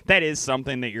moves. That is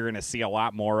something that you're going to see a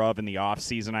lot more of in the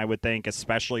offseason, I would think,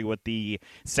 especially with the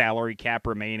salary cap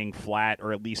remaining flat,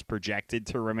 or at least projected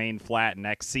to remain flat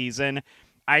next season.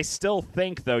 I still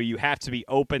think, though, you have to be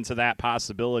open to that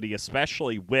possibility,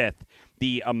 especially with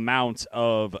the amount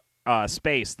of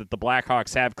space that the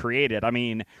Blackhawks have created. I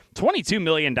mean, $22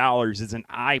 million is an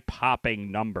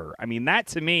eye-popping number. I mean, that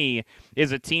to me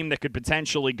is a team that could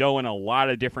potentially go in a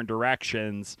lot of different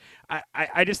directions.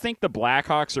 I just think the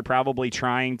Blackhawks are probably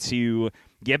trying to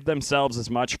give themselves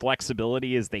as much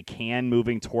flexibility as they can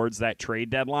moving towards that trade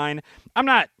deadline. I'm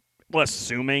not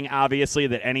assuming, obviously,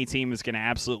 that any team is going to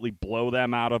absolutely blow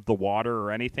them out of the water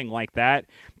or anything like that.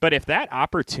 But if that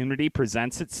opportunity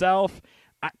presents itself,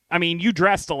 I mean, you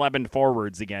dressed 11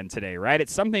 forwards again today, right?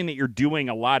 It's something that you're doing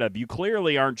a lot of. You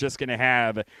clearly aren't just going to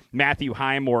have Matthew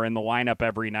Highmore in the lineup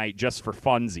every night just for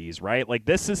funsies, right? Like,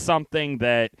 this is something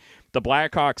that the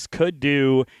Blackhawks could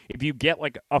do if you get,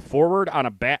 like, a forward on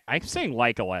a bat. I'm saying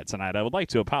like a lot tonight. I would like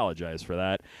to apologize for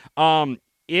that.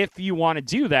 If you want to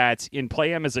do that and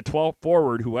play him as a 12th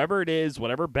forward, whoever it is,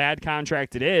 whatever bad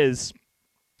contract it is,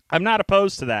 I'm not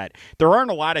opposed to that. There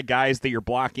aren't a lot of guys that you're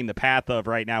blocking the path of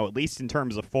right now, at least in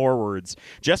terms of forwards,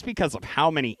 just because of how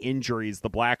many injuries the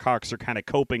Blackhawks are kind of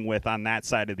coping with on that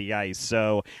side of the ice.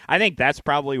 So I think that's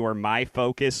probably where my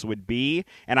focus would be,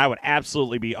 and I would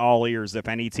absolutely be all ears if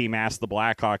any team asked the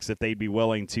Blackhawks if they'd be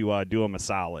willing to do them a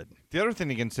solid. The other thing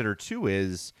to consider, too,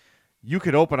 is you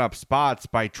could open up spots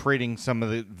by trading some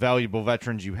of the valuable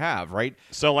veterans you have, right?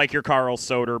 So like your Carl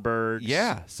Soderberg.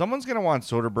 Yeah, someone's going to want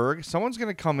Soderberg. Someone's going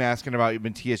to come asking about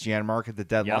Matthias Janmark at the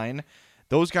deadline. Yep.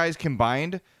 Those guys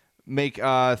combined make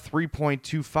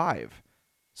 3.25.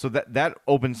 So that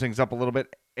opens things up a little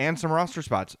bit, and some roster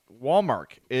spots.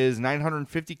 Walmark is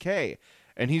 $950K,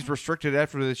 and he's restricted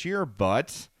after this year,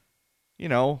 but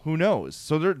who knows?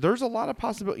 So there's a lot of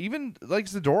possibility. Even like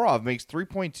Zadorov makes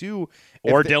 3.2.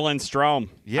 Or Dylan Strome.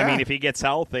 Yeah. I mean, if he gets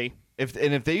healthy. If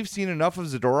they've seen enough of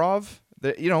Zadorov,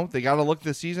 that they got to look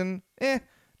this season.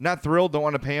 Not thrilled. Don't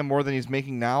want to pay him more than he's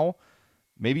making now.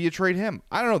 Maybe you trade him.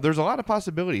 I don't know. There's a lot of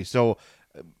possibilities. So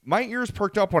my ears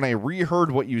perked up when I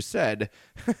reheard what you said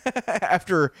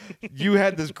after you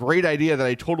had this great idea that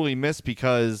I totally missed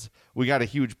because we got a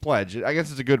huge pledge. I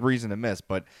guess it's a good reason to miss,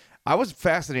 but I was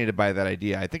fascinated by that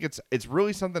idea. I think it's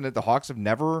really something that the Hawks have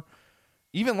never,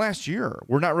 even last year,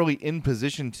 we're not really in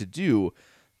position to do.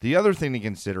 The other thing to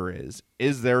consider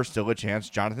is there still a chance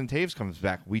Jonathan Taves comes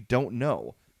back? We don't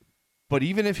know. But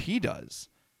even if he does,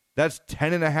 that's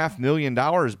 $10.5 million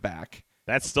back.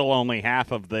 That's still only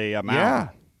half of the amount. Yeah,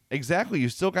 exactly. You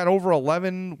still got over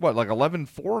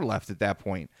 11.4 left at that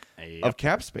point of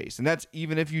cap space. And that's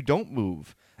even if you don't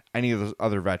move any of those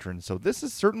other veterans. So this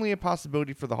is certainly a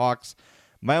possibility for the Hawks.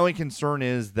 My only concern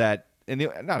is that, and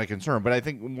not a concern, but I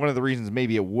think one of the reasons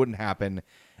maybe it wouldn't happen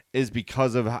is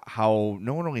because of how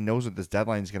no one really knows what this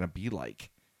deadline is going to be like.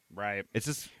 Right. It's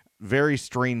just very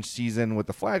strange season with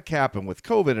the flat cap and with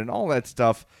COVID and all that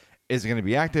stuff. Is it going to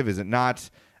be active? Is it not?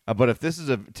 But if this is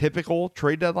a typical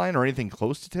trade deadline or anything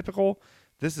close to typical,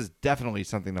 this is definitely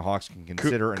something the Hawks can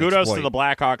consider. Kudos exploit. to the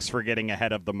Blackhawks for getting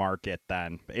ahead of the market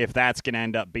then. If that's going to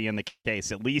end up being the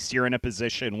case, at least you're in a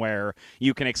position where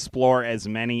you can explore as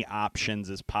many options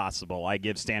as possible. I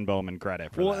give Stan Bowman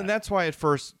credit for that. Well, and that's why at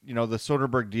first, the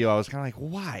Soderberg deal, I was kind of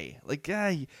like, why? Like,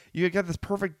 you got this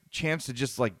perfect chance to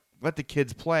just like let the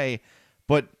kids play,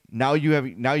 but now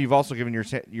you've also given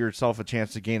yourself a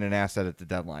chance to gain an asset at the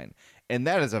deadline, and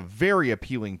that is a very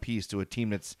appealing piece to a team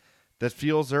that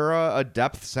feels they're a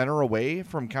depth center away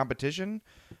from competition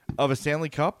of a Stanley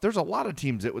Cup. There's a lot of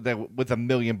teams that with $1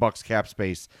 million cap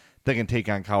space that can take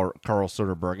on Carl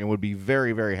Soderberg and would be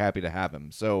very, very happy to have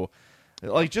him. So,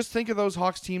 like, just think of those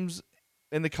Hawks teams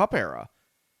in the Cup era.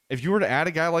 If you were to add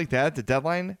a guy like that at the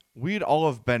deadline, we'd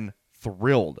all have been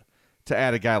thrilled to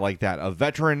add a guy like that, a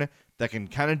veteran that can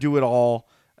kind of do it all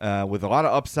with a lot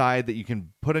of upside that you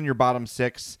can put in your bottom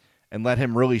six and let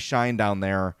him really shine down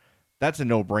there. That's a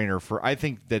no-brainer. I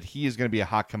think that he is going to be a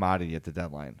hot commodity at the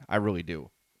deadline. I really do.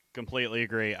 Completely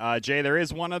agree. Jay, there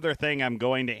is one other thing I'm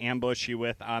going to ambush you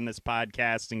with on this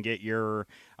podcast and get your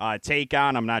take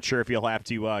on. I'm not sure if you'll have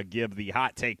to give the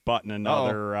hot take button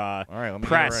another all right, let me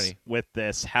press get ready with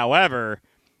this. However,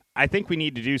 I think we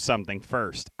need to do something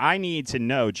first. I need to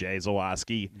know, Jay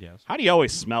Zawoski, yes, how do you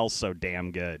always smell so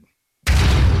damn good?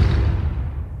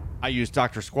 I use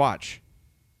Dr. Squatch.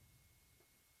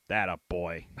 That a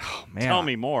boy. Oh, man. Tell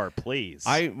me more, please.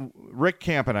 Rick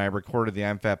Camp and I recorded the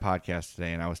I'm Fat podcast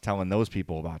today, and I was telling those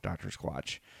people about Dr.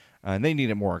 Squatch. And they need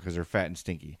it more because they're fat and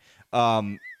stinky.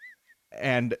 And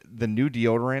the new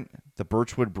deodorant, the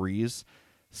Birchwood Breeze,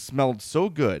 smelled so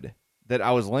good that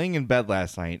I was laying in bed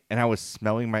last night, and I was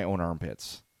smelling my own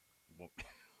armpits.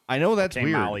 I know that's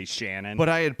weird. Molly Shannon. But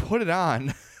I had put it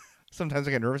on. Sometimes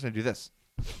I get nervous and I do this.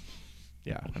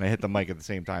 Yeah, and I hit the mic at the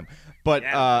same time. But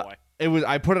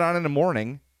I put it on in the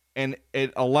morning, and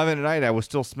at 11 at night, I was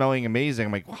still smelling amazing.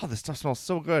 I'm like, wow, this stuff smells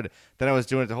so good. Then I was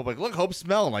doing it to Hope, like, look, Hope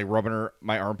smell, and like rubbing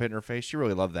my armpit in her face. She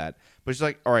really loved that. But she's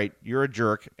like, all right, you're a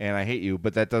jerk, and I hate you,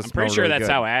 but that does smell I'm pretty sure really that's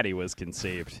good. how Addie was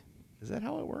conceived. Is that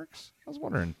how it works? I was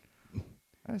wondering.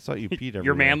 I thought you peed every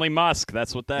Your day. manly musk,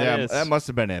 that's what that is. That must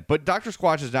have been it. But Dr.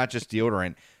 Squatch is not just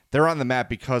deodorant. They're on the map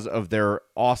because of their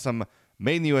awesome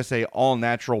made in the USA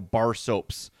all-natural bar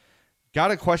soaps. Got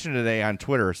a question today on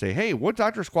Twitter. Say, hey, what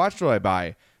Dr. Squatch do I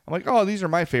buy? I'm like, oh, these are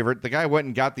my favorite. The guy went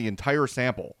and got the entire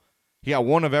sample. He got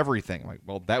one of everything. I'm like,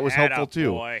 well, that was helpful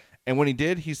too. Boy. And when he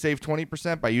did, he saved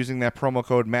 20% by using that promo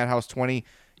code MADHOUSE20.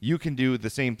 You can do the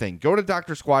same thing. Go to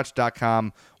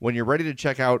drsquatch.com. When you're ready to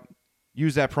check out,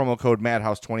 use that promo code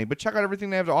MADHOUSE20. But check out everything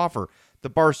they have to offer. The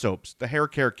bar soaps, the hair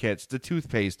care kits, the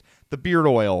toothpaste, the beard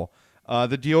oil,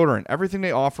 the deodorant. Everything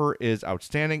they offer is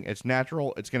outstanding. It's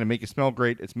natural. It's going to make you smell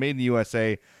great. It's made in the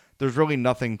USA. There's really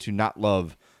nothing to not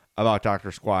love about Dr.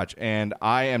 Squatch. And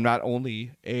I am not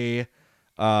only a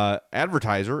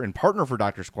advertiser and partner for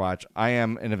Dr. Squatch, I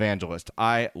am an evangelist.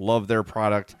 I love their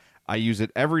product. I use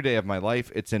it every day of my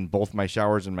life. It's in both my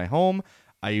showers in my home.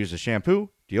 I use a shampoo,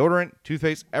 deodorant,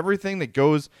 toothpaste, everything that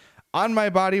goes on my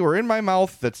body or in my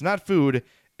mouth that's not food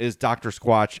is Dr.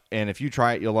 Squatch. And if you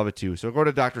try it, you'll love it too. So go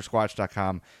to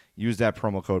drsquatch.com, use that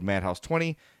promo code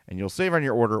MADHOUSE20, and you'll save on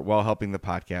your order while helping the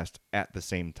podcast at the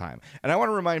same time. And I want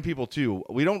to remind people too,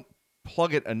 we don't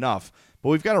plug it enough, but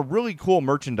we've got a really cool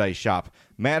merchandise shop,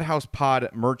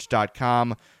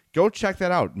 madhousepodmerch.com. Go check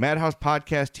that out. Madhouse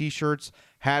Podcast t-shirts,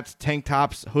 hats, tank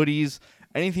tops, hoodies,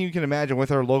 anything you can imagine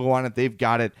with our logo on it, they've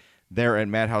got it. there at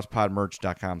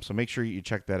madhousepodmerch.com. So make sure you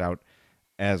check that out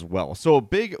as well. So a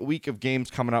big week of games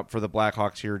coming up for the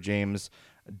Blackhawks here, James.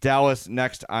 Dallas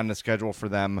next on the schedule for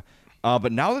them.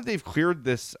 But now that they've cleared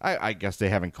this, I guess they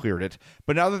haven't cleared it,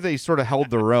 but now that they sort of held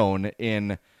their own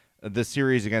in the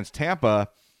series against Tampa,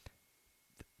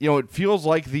 it feels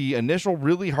like the initial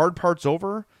really hard part's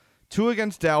over. 2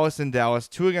 against Dallas in Dallas,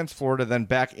 2 against Florida, then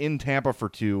back in Tampa for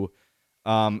 2,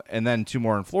 and then 2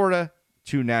 more in Florida,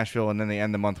 2 Nashville, and then they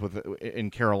end the month in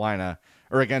Carolina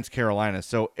or against Carolina.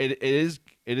 So it is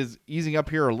easing up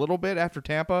here a little bit after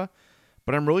Tampa,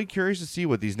 but I'm really curious to see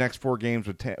what these next 4 games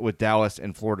with Dallas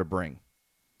and Florida bring.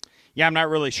 Yeah, I'm not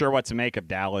really sure what to make of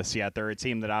Dallas yet. They're a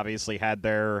team that obviously had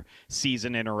their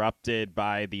season interrupted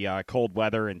by the cold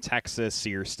weather in Texas, so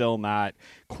you're still not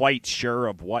quite sure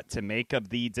of what to make of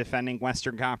the defending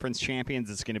Western Conference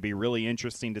champions. It's going to be really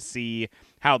interesting to see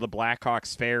how the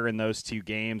Blackhawks fare in those 2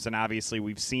 games, and obviously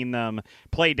we've seen them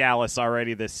play Dallas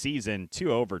already this season.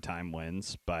 2 overtime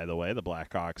wins, by the way. The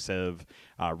Blackhawks have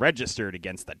registered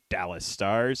against the Dallas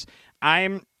Stars.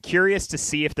 I'm curious to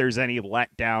see if there's any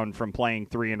letdown from playing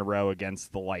 3 in a row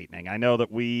against the Lightning. I know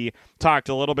that we talked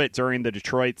a little bit during the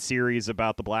Detroit series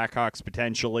about the Blackhawks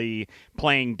potentially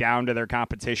playing down to their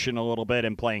competition a little bit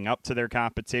and playing up to their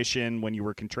competition when you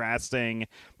were contrasting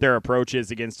their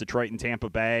approaches against Detroit and Tampa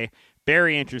Bay.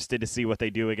 Very interested to see what they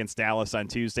do against Dallas on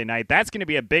Tuesday night. That's going to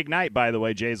be a big night, by the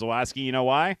way, Jay Zawaski. You know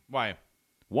why? Why?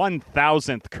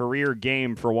 1,000th career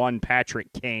game for one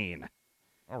Patrick Kane.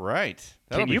 All right.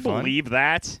 Can you believe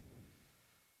that?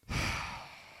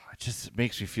 It just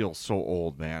makes me feel so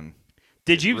old, man.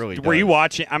 Did you? Really were you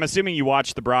watching? I'm assuming you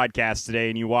watched the broadcast today,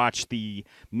 and you watched the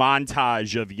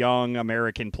montage of young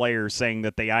American players saying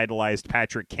that they idolized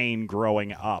Patrick Kane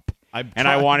growing up.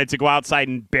 I wanted to go outside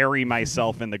and bury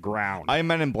myself in the ground. I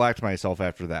Men in Blacked myself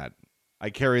after that. I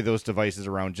carry those devices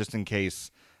around just in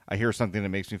case I hear something that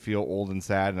makes me feel old and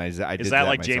sad. And I did that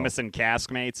like myself. Jameson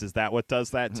Caskmates? Is that what does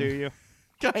that to you?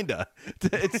 Kinda.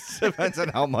 It depends on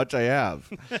how much I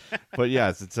have. But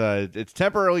yes, it's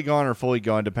temporarily gone or fully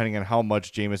gone depending on how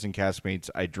much Jameson Caskmates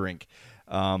I drink.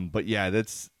 But yeah,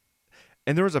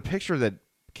 and there was a picture that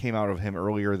came out of him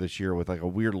earlier this year with like a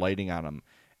weird lighting on him,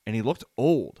 and he looked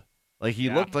old. Like he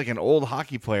looked like an old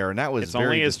hockey player, and that was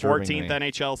very disturbing. It's only his 14th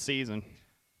NHL season.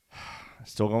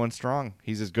 Still going strong.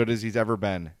 He's as good as he's ever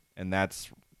been, and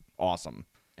that's awesome.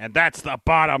 And that's the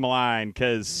bottom line,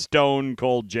 because Stone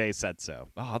Cold Jay said so.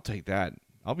 Oh, I'll take that.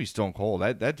 I'll be Stone Cold.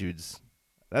 That dude's,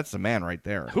 that's the man right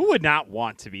there. Who would not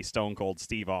want to be Stone Cold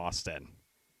Steve Austin?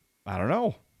 I don't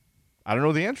know. I don't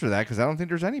know the answer to that because I don't think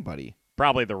there's anybody.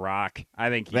 Probably The Rock. I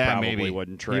think he probably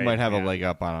wouldn't trade. He might have a leg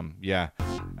up on him. Yeah.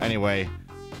 Anyway,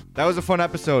 that was a fun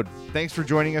episode. Thanks for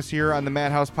joining us here on the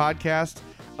Madhouse Podcast.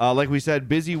 Like we said,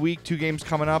 busy week, 2 games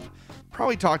coming up.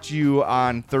 Probably talk to you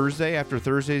on Thursday after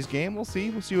Thursday's game. We'll see.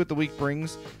 We'll see what the week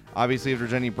brings. Obviously, if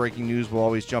there's any breaking news, we'll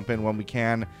always jump in when we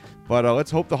can. But let's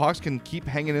hope the Hawks can keep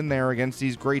hanging in there against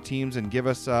these great teams and give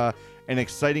us an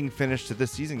exciting finish to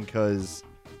this season because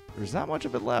there's not much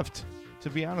of it left, to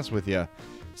be honest with you.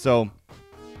 So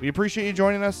we appreciate you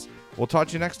joining us. We'll talk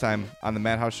to you next time on the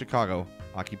Madhouse Chicago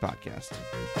Hockey Podcast.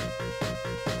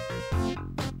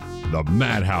 The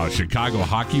Madhouse Chicago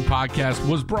Hockey Podcast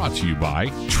was brought to you by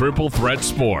Triple Threat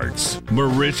Sports,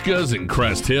 Marishka's in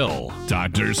Crest Hill,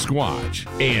 Dr. Squatch,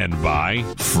 and by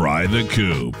Fry the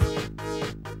Coop.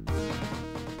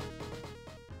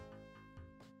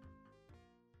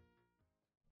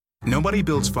 Nobody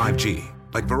builds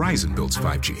 5G like Verizon builds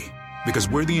 5G because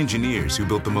we're the engineers who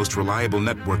built the most reliable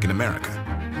network in America.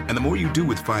 And the more you do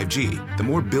with 5G, the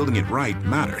more building it right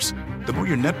matters. The more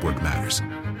your network matters.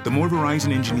 The more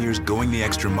Verizon engineers going the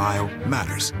extra mile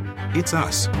matters. It's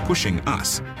us pushing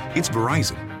us. It's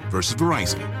Verizon versus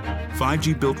Verizon.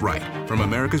 5G built right from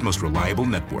America's most reliable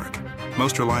network.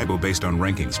 Most reliable based on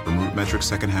rankings from RootMetrics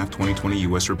second half 2020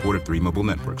 U.S. report of 3 mobile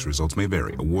networks. Results may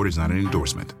vary. Award is not an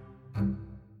endorsement.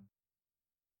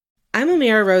 I'm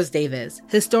Amira Rose Davis,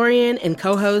 historian and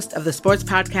co-host of the sports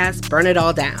podcast Burn It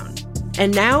All Down.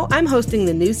 And now I'm hosting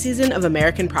the new season of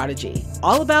American Prodigy,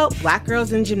 all about Black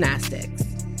girls in gymnastics.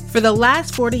 For the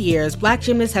last 40 years, Black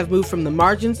gymnasts have moved from the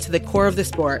margins to the core of the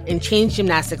sport and changed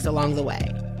gymnastics along the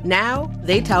way. Now,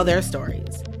 they tell their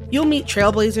stories. You'll meet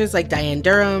trailblazers like Diane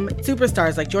Durham,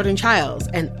 superstars like Jordan Childs,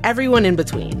 and everyone in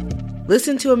between.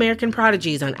 Listen to American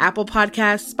Prodigies on Apple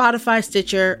Podcasts, Spotify,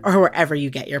 Stitcher, or wherever you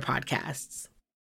get your podcasts.